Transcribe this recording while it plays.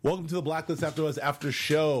Welcome to the Blacklist AfterBuzz After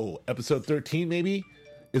Show, episode 13, maybe?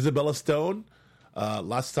 Isabella Stone.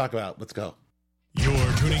 Lots to talk about. Let's go.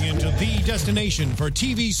 You're tuning into the destination for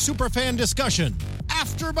TV superfan discussion,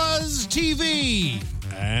 AfterBuzz TV.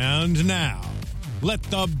 And now, let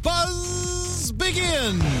the buzz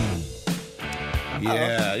begin.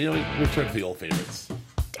 Yeah, we return to the old favorites.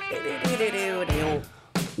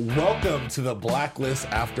 Welcome to the Blacklist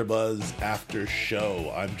AfterBuzz After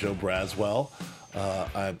Show. I'm Joe Braswell.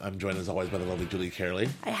 I'm joined as always by the lovely Julie Carley.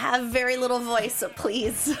 I have very little voice, so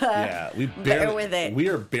please bear with it. We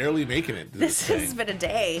are barely making it. This has been a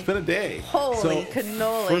day. It's been a day. Holy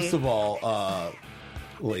cannoli. First of all,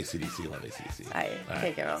 ACDC, love ACDC. I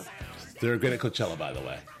can't get wrong. They're good at Coachella, by the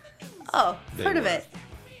way. Oh, heard of it.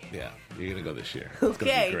 Yeah, you're going to go this year. It's Okay.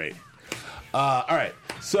 going to be great. All right.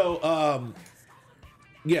 So,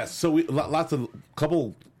 so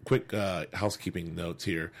couple quick housekeeping notes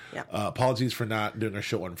here. Yeah. Apologies for not doing our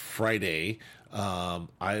show on Friday.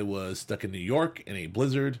 I was stuck in New York in a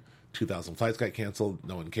blizzard. 2,000 flights got canceled.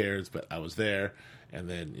 No one cares, but I was there. And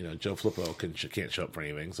then, Joe Flippo can't show up for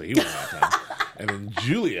anything, so he wasn't on time. And then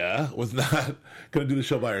Julia was not going to do the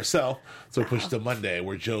show by herself, so we pushed to Monday,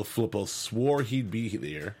 where Joe Flippo swore he'd be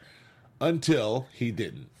here until he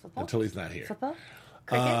didn't, until he's not here. Flippo?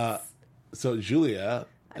 Crickets? So Julia...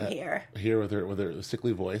 I'm here. Here with her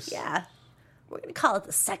sickly voice. Yeah. We're going to call it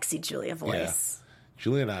the sexy Julia voice. Yeah.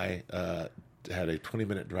 Julia and I had a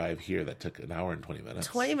 20-minute drive here that took an hour and 20 minutes.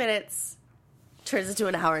 20 minutes turns into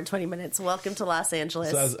an hour and 20 minutes. Welcome to Los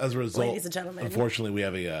Angeles. So as a result, ladies and gentlemen. Unfortunately, we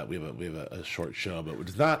have a short show, but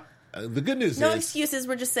it's not. The good news is no excuses.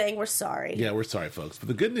 We're just saying we're sorry. Yeah, we're sorry, folks. But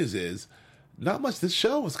the good news is, not much. This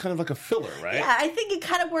show was kind of like a filler, right? Yeah, I think it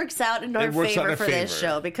kind of works out in our favor for this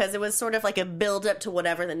show because it was sort of like a build up to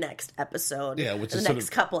whatever the next episode, which is the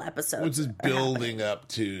next couple episodes, which is building up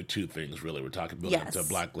to two things. Really, we're talking building up to Yes.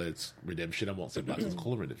 Blacklist Redemption. I won't say Blacklist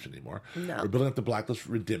Redemption anymore. No. We're building up to Blacklist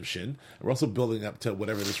Redemption. And we're also building up to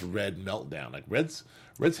whatever this Red meltdown. Like Red's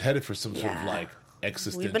headed for some sort of like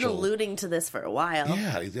existential. We've been alluding to this for a while.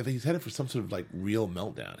 Yeah, he's headed for some sort of like real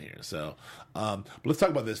meltdown here. So, but let's talk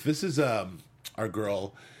about this. This is our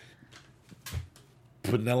girl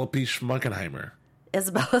Penelope Schmuckenheimer.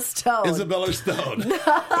 Isabella Stone. Isabella Stone.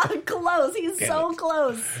 Close. He's so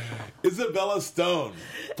close. Isabella Stone,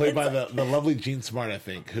 played by the lovely Jean Smart, I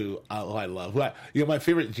think, who I love. My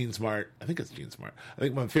favorite Jean Smart, I think it's Jean Smart. I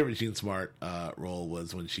think my favorite Jean Smart role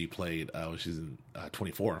was when she played, when she's in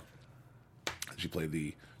 24. She played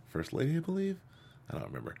the First Lady, I believe. I don't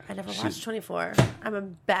remember. I never watched 24. I'm a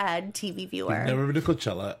bad TV viewer. You've never been to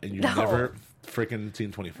Coachella, and you've never freaking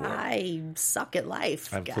seen 24. I suck at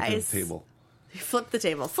life, I'm guys. flipping the table. Flip the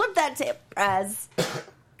table. Flip that table, Raz.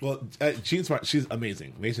 Well, Jean Smart, she's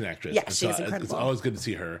amazing. Amazing actress. Yeah, she's incredible. It's always good to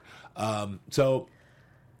see her. So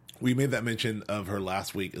we made that mention of her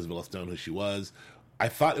last week, Isabella Stone, who she was. I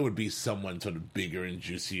thought it would be someone sort of bigger and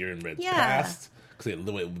juicier in Red's past. Because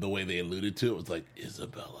the way they alluded to it was like,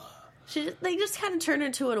 Isabella. They just kind of turned her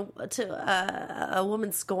into a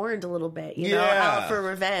woman scorned a little bit, out for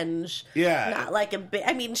revenge. Yeah, not like a big.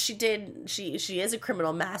 I mean, she is a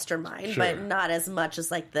criminal mastermind, sure. but not as much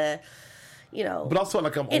as like the, But also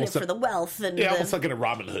like I'm in it for the wealth and almost like in a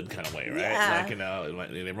Robin Hood kind of way, right? Yeah.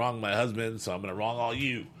 Like they wronged my husband, so I'm going to wrong all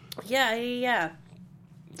you. Yeah.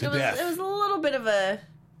 To death. It was a little bit of a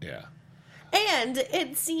yeah. And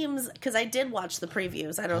it seems, because I did watch the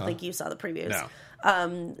previews. I don't think you saw the previews. No.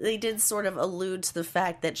 They did sort of allude to the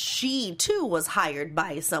fact that she, too, was hired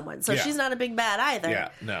by someone. So she's not a big bad either. Yeah,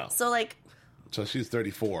 no. So she's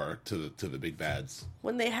 34 to the big bads.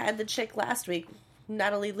 When they had the chick last week,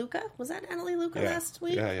 Natalie Luca? Was that Natalie Luca last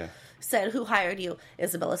week? Yeah. Said, who hired you?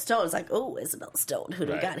 Isabella Stone. It's like, oh, Isabella Stone. Who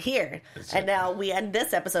do we got here? And now we end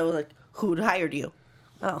this episode with, like, who hired you?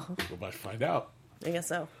 Oh. We're about to find out. I guess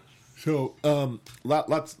so. So,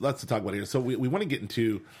 lots to talk about here. So we want to get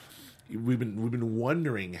into. We've been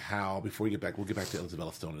wondering how. Before we get back, we'll get back to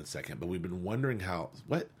Isabella Stone in a second. But we've been wondering how.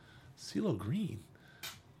 What? CeeLo Green.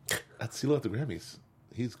 That's CeeLo at the Grammys.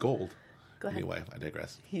 He's gold. Go ahead. Anyway, I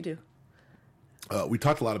digress. You do. We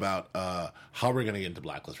talked a lot about how we're going to get into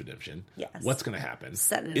Blacklist Redemption. Yes. What's going to happen?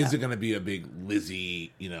 Set it Is up. it going to be a big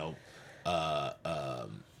Lizzie?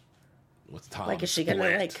 What's Tom? Like, is she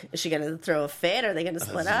gonna throw a fit? Are they gonna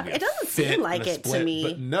split up? It doesn't seem like it to me.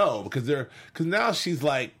 But no, because now she's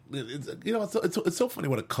like, it's so funny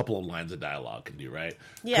what a couple of lines of dialogue can do, right?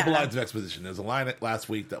 Yeah. A couple lines of exposition. There's a line last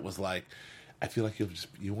week that was like, I feel like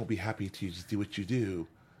you won't be happy till you just do what you do.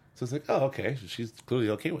 So it's like, oh, okay, she's clearly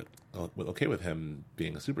okay with him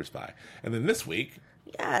being a super spy. And then this week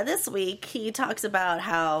he talks about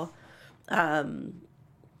how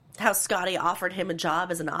how Scotty offered him a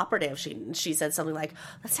job as an operative. She said something like,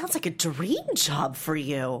 "That sounds like a dream job for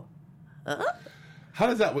you." How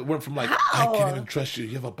does that went from like, How? I can't even trust you.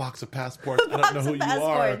 You have a box of passports. I don't know who you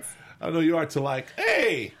are. I don't know who you are. To like,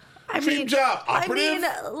 hey, dream job, operative.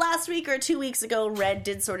 I mean, last week or 2 weeks ago, Red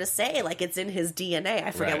did sort of say, like, it's in his DNA.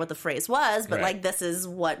 I forget what the phrase was, but, like, this is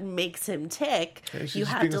what makes him tick. Yeah, you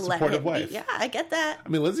have to let him be. Yeah, I get that. I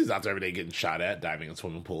mean, Lizzie's out there every day getting shot at, diving in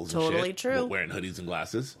swimming pools and shit. Totally true. Wearing hoodies and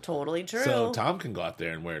glasses. Totally true. So Tom can go out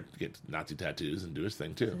there and get Nazi tattoos and do his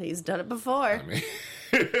thing, too. He's done it before. I mean,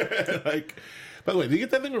 like, by the way, did you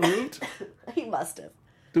get that thing removed? He must have.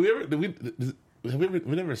 We've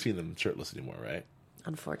never seen them shirtless anymore, right?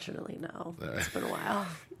 Unfortunately, no. It's been a while.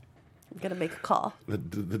 I'm gonna make a call. The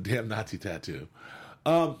damn Nazi tattoo.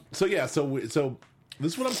 So this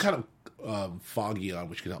is what I'm kind of foggy on,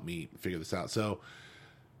 which can help me figure this out. So,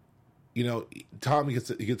 you know, Tom he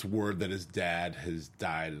gets word that his dad has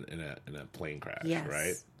died in a plane crash,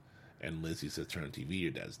 right? And Lizzie says, "Turn on TV, your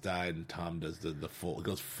dad's died." And Tom does the full. It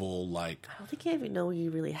goes full like. I don't think I even know he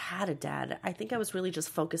really had a dad. I think I was really just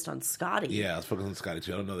focused on Scotty. Yeah, I was focused on Scotty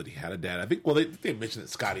too. I don't know that he had a dad. I think. Well, they mentioned that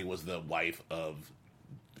Scotty was the wife of,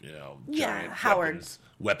 you know, giant Howard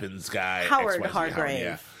weapons guy, Howard XYZ, Hargrave.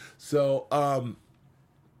 Yeah. So,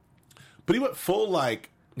 but he went full like,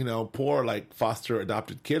 you know, poor like foster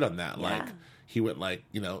adopted kid on that. Like he went like,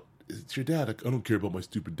 you know, it's your dad. Like, I don't care about my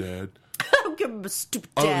stupid dad. I don't give him a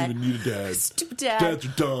stupid dad. I don't even need a dad. Stupid dad. Dads are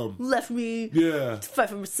dumb. Left me. Yeah. To fight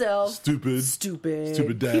for myself.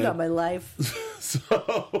 Stupid dad. He got my life.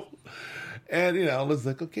 So, and, you know, Liz's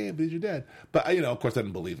like, okay, but he's your dad. But, you know, of course, I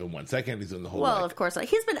didn't believe him 1 second. He's in the whole Well, of course not.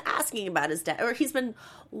 He's been asking about his dad, or he's been,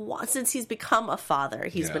 since he's become a father,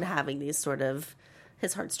 he's been having these sort of,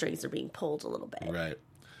 his heartstrings are being pulled a little bit. Right.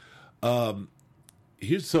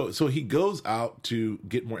 So he goes out to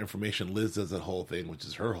get more information. Liz does that whole thing, which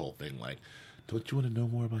is her whole thing. Like, don't you want to know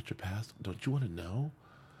more about your past? Don't you want to know?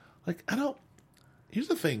 Like, I don't. Here's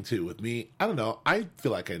the thing too with me. I don't know. I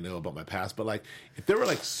feel like I know about my past, but like, if there were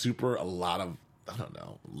like a lot of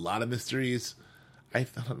mysteries, I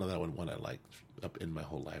don't know that I would want to like up in my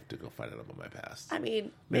whole life to go find out about my past. I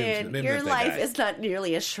mean, Maybe your life is not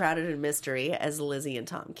nearly as shrouded in mystery as Lizzie and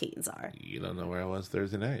Tom Keen's are. You don't know where I was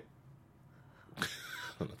Thursday night. I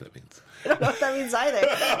don't know what that means. I don't know what that means either.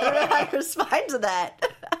 I don't know how to respond to that.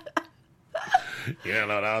 You don't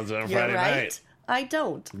know what I was doing Friday night. I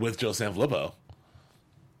don't. With Joe Sanfilippo.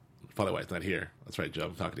 Probably why it's not here. That's right, Joe.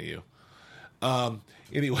 I'm talking to you.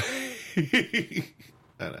 Anyway.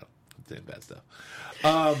 I know. I'm saying bad stuff.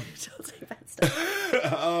 Don't say bad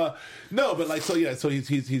stuff. No, but like, so yeah, so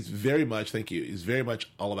he's very much, thank you, he's very much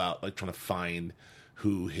all about like trying to find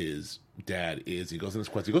who his dad is. He goes on his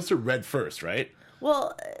quest. He goes to Red first, right?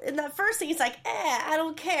 Well, in that first thing, he's like, I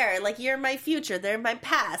don't care. Like, you're my future. They're my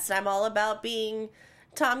past. I'm all about being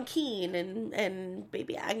Tom Keen and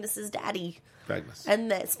baby Agnes's daddy. Agnes.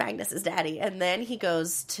 And that's Agnes's daddy. And then he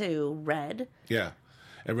goes to Red. Yeah.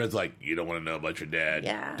 And Red's like, you don't want to know about your dad.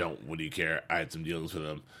 Yeah. What do you care? I had some dealings with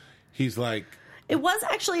him. He's like... It was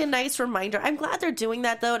actually a nice reminder. I'm glad they're doing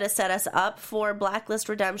that, though, to set us up for Blacklist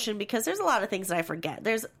Redemption, because there's a lot of things that I forget.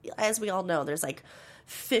 There's, as we all know, there's like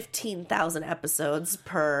 15,000 episodes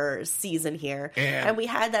per season here. And we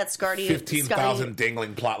had that 15,000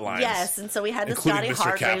 dangling plot lines. Yes, and so we had the Scotty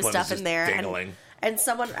Hargrave stuff in there. Dangling. And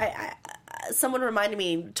someone reminded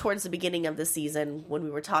me towards the beginning of the season when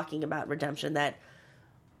we were talking about Redemption that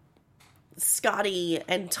Scotty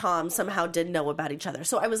and Tom somehow did know about each other.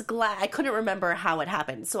 So I was glad. I couldn't remember how it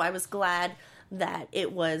happened. So I was glad that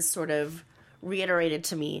it was sort of reiterated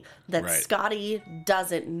to me that Scotty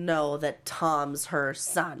doesn't know that Tom's her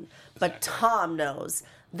son. But Tom knows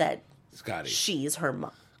that she's her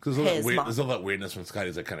mom. Because there's all that weirdness when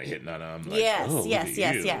Scotty's like kind of hitting on him. Like,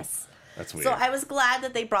 yes. That's weird. So I was glad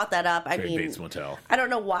that they brought that up. Very Bates Motel. I don't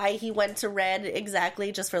know why he went to Red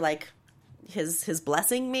exactly, just for like his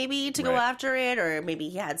blessing maybe to go after it, or maybe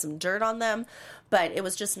he had some dirt on them, but it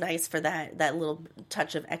was just nice for that little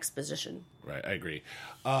touch of exposition. Right, I agree.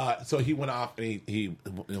 So he went off and he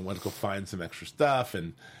went to go find some extra stuff,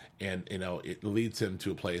 and you know, it leads him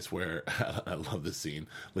to a place where I love this scene.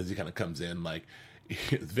 Lizzie kind of comes in like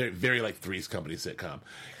very, very like Three's Company sitcom.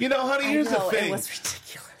 You know, honey, here's the thing. It was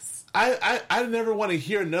ridiculous. I never want to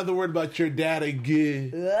hear another word about your dad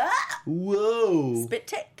again. Whoa, spit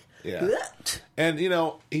take. Yeah, and you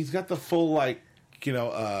know, he's got the full like,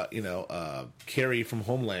 Carrie from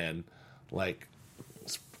Homeland, like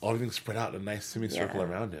everything spread out in a nice semicircle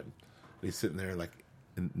around him. And he's sitting there like,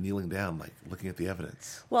 and kneeling down, like looking at the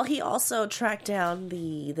evidence. Well, he also tracked down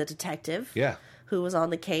the detective. Yeah. Who was on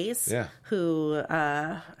the case. Yeah. Who,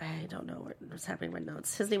 I don't know what's happening in my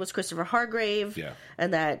notes. His name was Christopher Hargrave. Yeah.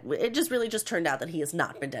 And that, it just really just turned out that he has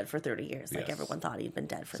not been dead for 30 years. Like Yes. everyone thought he'd been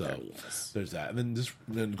dead for 30 years. There's that. And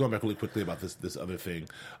then going back really quickly about this other thing.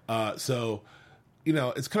 So, you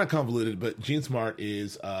know, it's kind of convoluted, but Jean Smart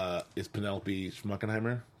is Penelope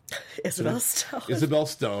Schmuckenheimer. Isabel Stone. Isabel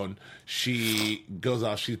Stone. She goes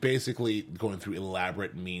off. She's basically going through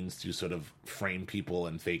elaborate means to sort of frame people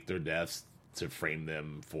and fake their deaths to frame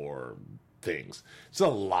them for things. It's a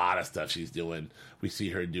lot of stuff she's doing. We see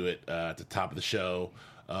her do it at the top of the show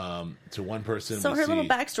to one person. So her little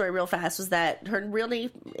backstory real fast was that her real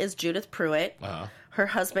name is Judith Pruitt. Uh-huh. Her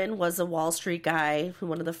husband was a Wall Street guy,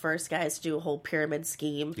 one of the first guys to do a whole pyramid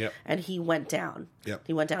scheme. Yep. And he went down. Yep.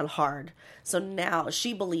 He went down hard. So now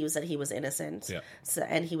she believes that he was innocent. Yep. So,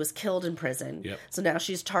 and he was killed in prison. Yep. So now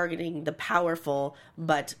she's targeting the powerful,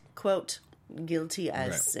 but, quote, guilty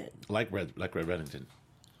as sin. Like Red Reddington.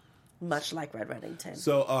 Much like Red Reddington.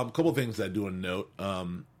 So a couple things that I do want to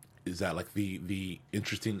note is that like the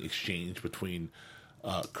interesting exchange between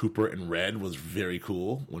Cooper and Red was very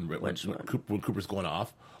cool when Cooper's going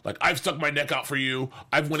off. Like, I've stuck my neck out for you.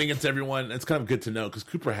 I've went against everyone. It's kind of good to know because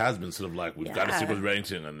Cooper has been sort of like, we've got to stick with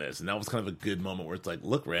Reddington on this. And that was kind of a good moment where it's like,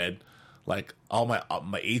 look, Red, like all my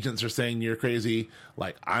agents are saying you're crazy.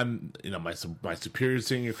 Like I'm, you know, my superiors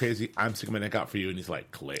saying you're crazy. I'm sticking my neck out for you. And he's like,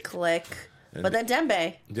 click. And but then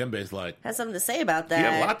Dembe's like, has something to say about that. He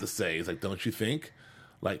had a lot to say. He's like, don't you think?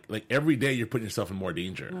 Like every day you're putting yourself in more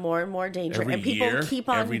danger. More and more danger. Every and people year, keep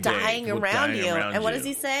on dying around you. And what does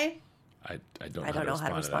he say? I don't know how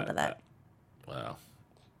to respond to that. Well,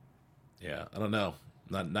 yeah, I don't know.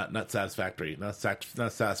 Not satisfactory. Not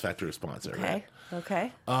satisfactory response. Okay. Right?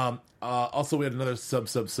 Okay. Also, we had another sub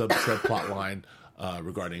plot line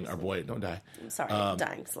regarding our boy. Don't die. I'm sorry, I'm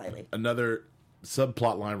dying slightly. Another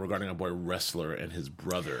subplot line regarding our boy Wrestler and his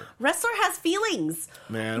brother. Wrestler has feelings.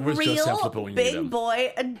 Man, where's Joe Sanfilippo when you need him? Big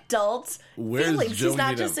boy adult feelings. Joe He's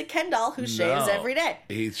not just a Ken doll who shaves every day.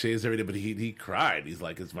 He shaves every day, but he cried. He's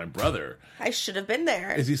like, it's my brother. I should have been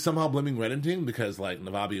there. Is he somehow blaming Reddington? Because like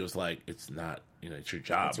Navabi was like, it's not, you know, it's your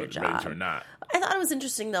job, but Reddington or not. I thought it was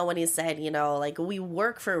interesting though when he said, you know, like, we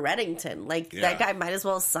work for Reddington. Like, that guy might as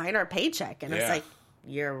well sign our paycheck. And it's like,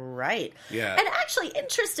 you're right. Yeah. And actually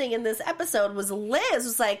interesting in this episode was Liz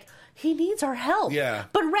was like, he needs our help. Yeah.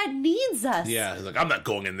 But Red needs us. Yeah. He's like, I'm not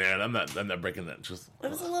going in there and I'm not breaking that. Just it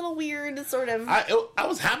was a little weird sort of. I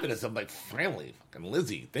was happy to I'm like, finally, fucking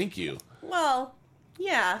Lizzie, thank you. Well,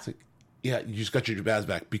 yeah. It's like, yeah, you just got your jabaz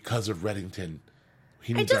back because of Reddington.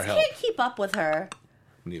 He needs our help. I just can't keep up with her.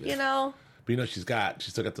 Neither. You know? But you know she's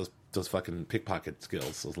still got those fucking pickpocket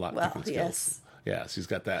skills, those lock-picking skills. Yes. Yeah, she's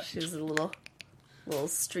got that. She's a little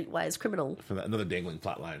streetwise criminal. From another dangling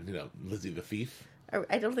plot line, you know, Lizzie the thief.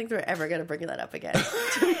 I don't think they're ever going to bring that up again,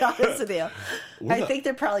 to be honest with you. I think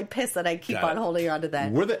they're probably pissed that I keep on holding on to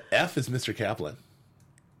that. Where the F is Mr. Kaplan?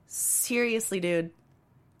 Seriously, dude.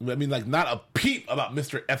 I mean, like, not a peep about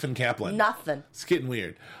Mr. Effin Kaplan. Nothing. It's getting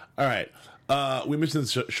weird. All right. We mentioned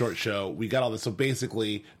this short show. We got all this. So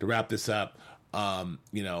basically, to wrap this up,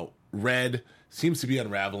 you know, Red seems to be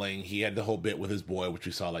unraveling. He had the whole bit with his boy, which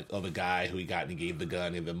we saw, like, the guy who he got and he gave the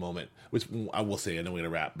gun in the moment, which I will say, I know we're going to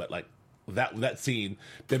wrap, but, like, that scene,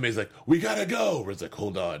 then he's like, we got to go. Red's like,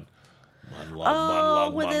 hold on.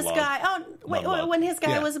 Monologue. This guy. Oh, wait, when his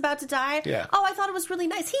guy was about to die? Yeah. Oh, I thought it was really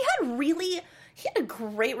nice. He had a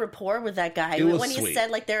great rapport with that guy. It was when sweet. He said,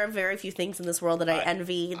 like, there are very few things in this world that I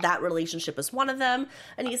envy. That relationship is one of them.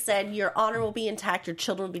 And he said, your honor will be intact. Your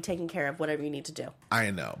children will be taken care of. Whatever you need to do.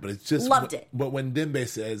 I know, but it's just... Loved it. But when Dembe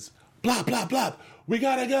says, blah, blah, blah, we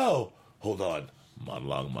gotta go. Hold on.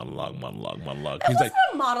 Monologue. He's like,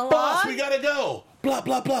 a monologue. Boss, we gotta go. Blah,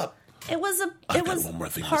 blah, blah. It was one more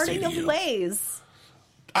thing parting to say to of you. ways.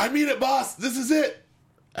 I mean it, boss. This is it.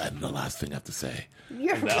 And the last thing I have to say.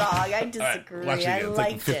 You're wrong. I disagree. Right, I it's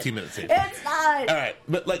liked like 15 minutes in. It's not. All right,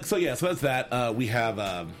 but like, so yeah, so that's that. We have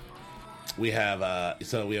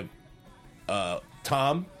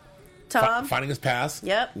Tom finding his pass.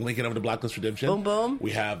 Yep. Linking over to Blacklist Redemption. Boom, boom.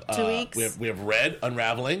 We have 2 weeks. We have Red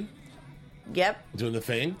unraveling. Yep. Doing the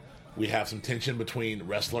thing. We have some tension between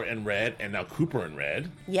Wrestler and Red, and now Cooper and Red.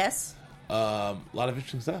 Yes. A lot of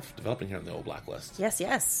interesting stuff developing here on the old Blacklist.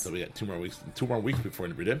 Yes. So we got 2 more weeks before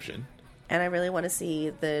Redemption. And I really want to see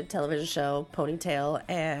the television show Ponytail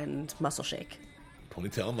and Muscle Shake.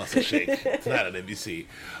 Ponytail and Muscle Shake. It's not on NBC.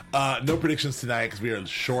 No predictions tonight because we are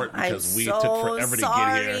short because we took forever to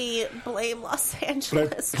get here. Blame Los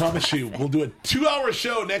Angeles. But I promise you, we'll do a 2-hour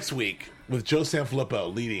show next week with Joe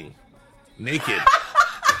Sanfilippo leading naked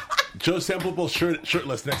Joe Sample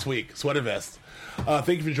shirtless next week. Sweater vest.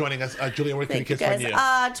 Thank you for joining us. Julia, where can the kids find you?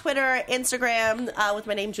 Twitter, Instagram, with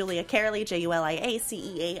my name, Julia Carley,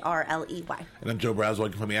 JuliaCearley. And I'm Joe Braswell. You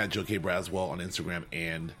can find me at Joe K. Braswell on Instagram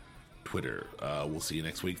and Twitter. We'll see you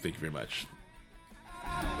next week. Thank you very much.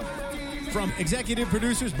 From executive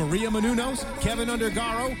producers Maria Menounos, Kevin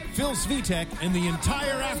Undergaro, Phil Svitek, and the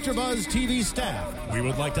entire AfterBuzz TV staff, we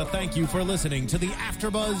would like to thank you for listening to the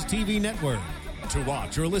AfterBuzz TV network. To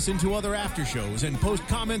watch or listen to other after shows and post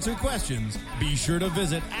comments or questions, be sure to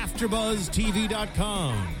visit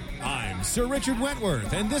AfterBuzzTV.com. I'm Sir Richard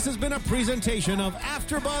Wentworth, and this has been a presentation of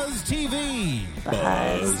AfterBuzz TV.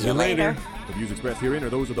 Buzz you later. The views expressed herein are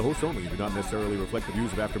those of the hosts only and do not necessarily reflect the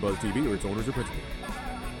views of AfterBuzz TV or its owners or principals.